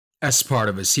As part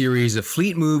of a series of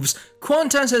fleet moves,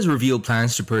 Qantas has revealed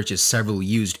plans to purchase several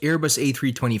used Airbus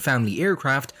A320 family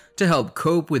aircraft to help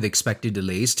cope with expected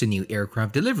delays to new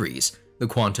aircraft deliveries. The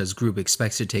Qantas Group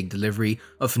expects to take delivery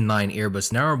of 9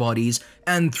 Airbus narrowbodies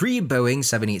and 3 Boeing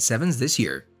 787s this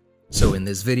year. So in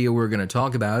this video, we're going to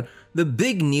talk about the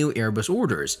big new Airbus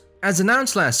orders. As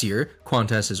announced last year,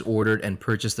 Qantas has ordered and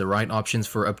purchased the right options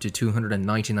for up to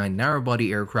 299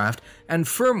 narrow-body aircraft and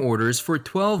firm orders for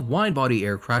 12 wide-body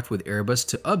aircraft with Airbus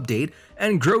to update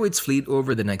and grow its fleet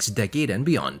over the next decade and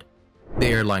beyond. The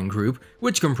airline group,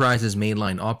 which comprises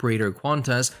mainline operator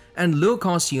Qantas and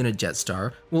low-cost unit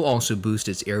Jetstar, will also boost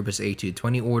its Airbus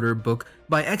A220 order book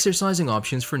by exercising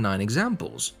options for 9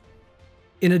 examples.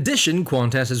 In addition,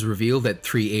 Qantas has revealed that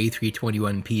 3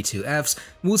 A321P2Fs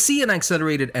will see an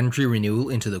accelerated entry renewal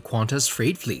into the Qantas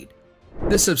freight fleet.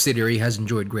 This subsidiary has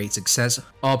enjoyed great success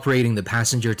operating the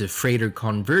passenger-to-freighter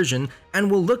conversion and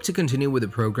will look to continue with the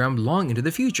program long into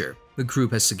the future. The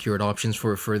group has secured options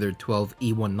for a further 12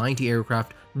 E190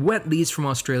 aircraft wet lease from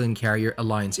Australian carrier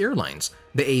Alliance Airlines.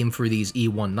 The aim for these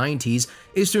E190s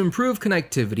is to improve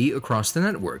connectivity across the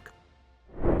network.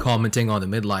 Commenting on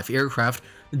the midlife aircraft,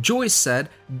 Joyce said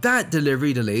that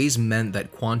delivery delays meant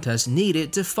that Qantas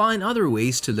needed to find other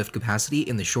ways to lift capacity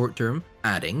in the short term,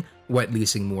 adding, wet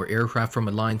leasing more aircraft from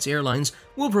Alliance Airlines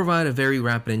will provide a very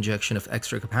rapid injection of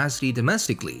extra capacity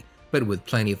domestically, but with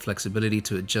plenty of flexibility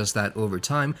to adjust that over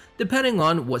time depending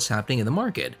on what's happening in the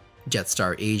market.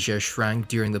 Jetstar Asia shrank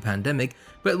during the pandemic,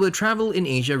 but with travel in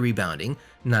Asia rebounding,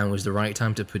 now is the right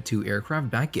time to put 2 aircraft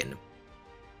back in.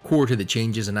 Core to the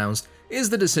changes announced is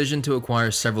the decision to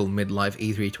acquire several mid-life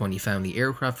A320 family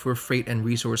aircraft for freight and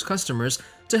resource customers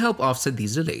to help offset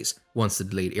these delays. Once the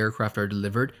delayed aircraft are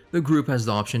delivered, the group has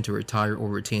the option to retire or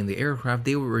retain the aircraft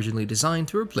they were originally designed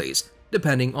to replace,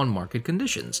 depending on market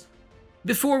conditions.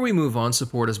 Before we move on,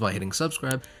 support us by hitting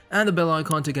subscribe and the bell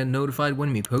icon to get notified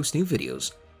when we post new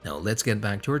videos. Now let's get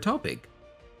back to our topic.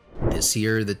 This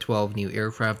year, the 12 new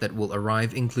aircraft that will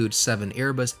arrive include 7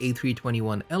 Airbus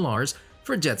A321LRs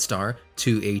for Jetstar,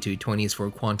 2 A220s for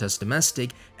Qantas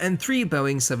Domestic, and 3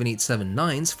 Boeing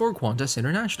 787-9s for Qantas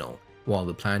International. While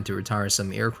the plan to retire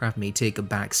some aircraft may take a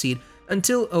backseat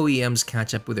until OEMs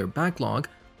catch up with their backlog,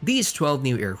 these 12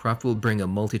 new aircraft will bring a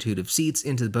multitude of seats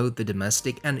into both the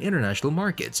domestic and international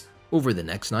markets over the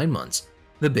next 9 months.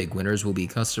 The big winners will be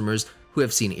customers who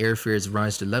have seen airfares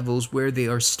rise to levels where they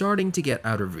are starting to get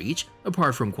out of reach.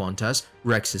 Apart from Qantas,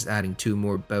 Rex is adding 2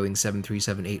 more Boeing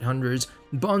 737-800s,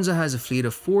 Bonza has a fleet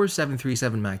of 4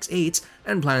 737 MAX 8s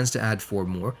and plans to add 4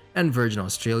 more, and Virgin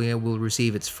Australia will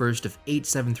receive its first of 8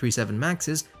 737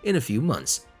 MAXs in a few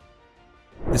months.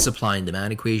 The supply and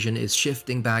demand equation is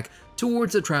shifting back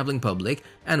towards the traveling public,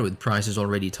 and with prices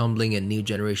already tumbling and new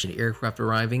generation aircraft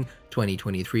arriving,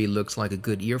 2023 looks like a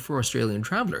good year for Australian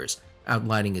travelers.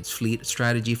 Outlining its fleet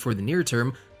strategy for the near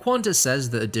term, Qantas says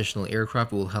the additional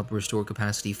aircraft will help restore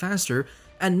capacity faster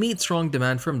and meet strong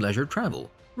demand from leisure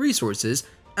travel, resources,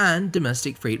 and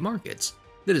domestic freight markets.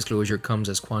 The disclosure comes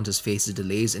as Qantas faces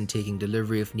delays in taking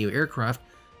delivery of new aircraft.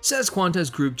 Says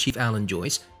Qantas Group Chief Alan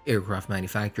Joyce, aircraft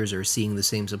manufacturers are seeing the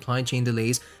same supply chain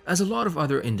delays as a lot of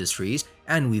other industries,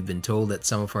 and we've been told that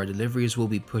some of our deliveries will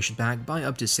be pushed back by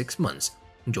up to 6 months.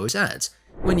 Joyce adds,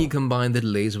 when you combine the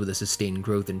delays with the sustained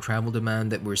growth in travel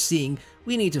demand that we're seeing,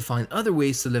 we need to find other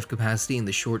ways to lift capacity in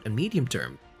the short and medium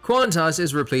term. Qantas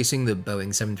is replacing the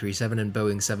Boeing 737 and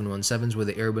Boeing 717s with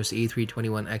the Airbus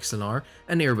A321XLR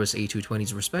and Airbus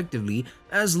A220s respectively,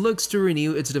 as looks to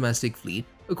renew its domestic fleet.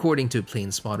 According to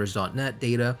planespotters.net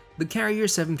data, the carrier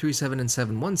 737 and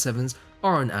 717s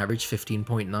are on average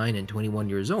 15.9 and 21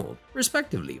 years old,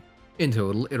 respectively. In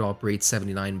total, it operates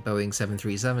 79 Boeing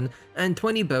 737 and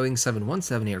 20 Boeing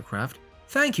 717 aircraft.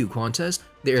 Thank you, Qantas.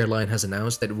 The airline has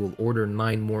announced that it will order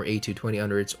 9 more A220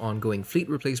 under its ongoing fleet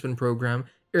replacement program.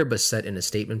 Airbus said in a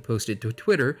statement posted to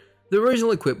Twitter. The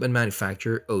original equipment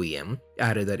manufacturer, OEM,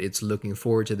 added that it's looking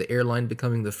forward to the airline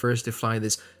becoming the first to fly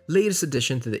this latest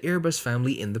addition to the Airbus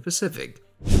family in the Pacific.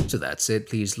 So that's it.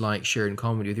 Please like, share, and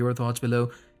comment with your thoughts below.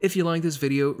 If you like this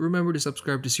video, remember to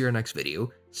subscribe to see our next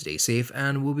video. Stay safe,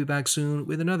 and we'll be back soon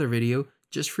with another video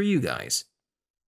just for you guys.